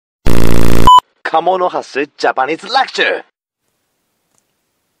Kamonohashi Japanese lecture.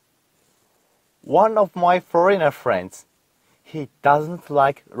 One of my foreigner friends, he doesn't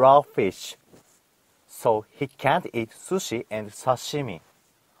like raw fish, so he can't eat sushi and sashimi.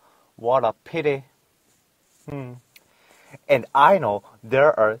 What a pity. And I know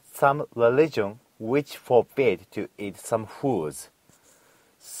there are some religions which forbid to eat some foods.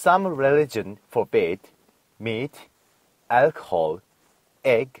 Some religions forbid meat, alcohol,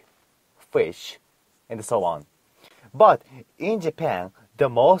 egg, fish, and so on. But in Japan, the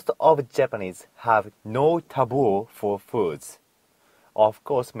most of Japanese have no taboo for foods. Of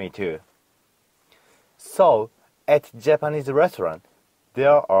course, me too. So, at Japanese restaurant,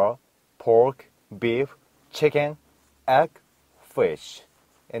 there are pork, beef, chicken, egg, fish,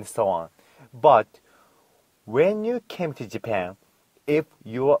 and so on. But when you came to Japan, if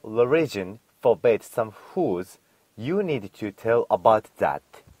your religion forbids some foods, you need to tell about that.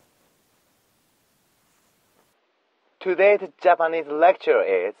 Today's Japanese lecture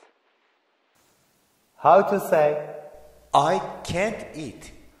is how to say I can't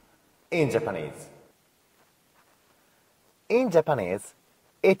eat in Japanese. In Japanese,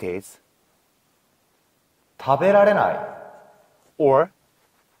 it is 食べられない or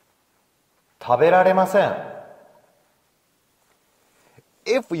食べられません.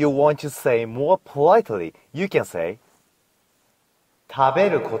 If you want to say more politely, you can say 食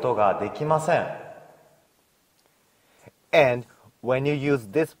べることができません. And when you use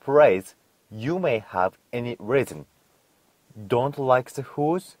this phrase, you may have any reason. Don't like the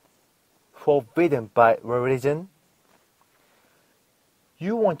foods forbidden by religion.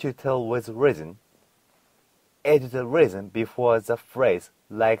 You want to tell with reason. Add the reason before the phrase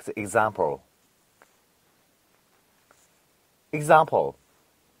like the example. Example.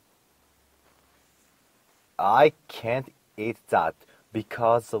 I can't eat that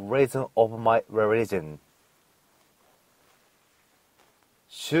because the reason of my religion.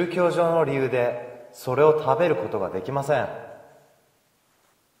 宗教上の理由でそれを食べることができません.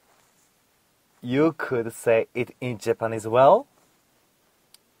 You could say it in Japanese well.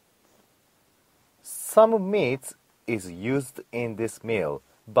 Some meat is used in this meal,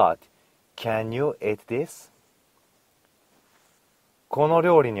 but can you eat this? この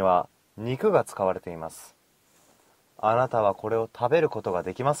料理には肉が使われています。あなたはこれを食べることが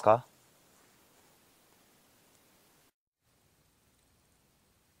できますか?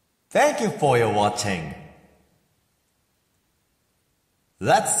 Thank you for your watching.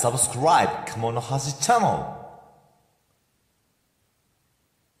 Let's subscribe Kamonohashi channel.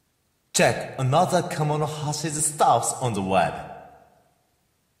 Check another Kamonohashi's stuffs on the web.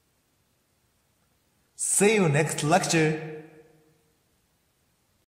 See you next lecture.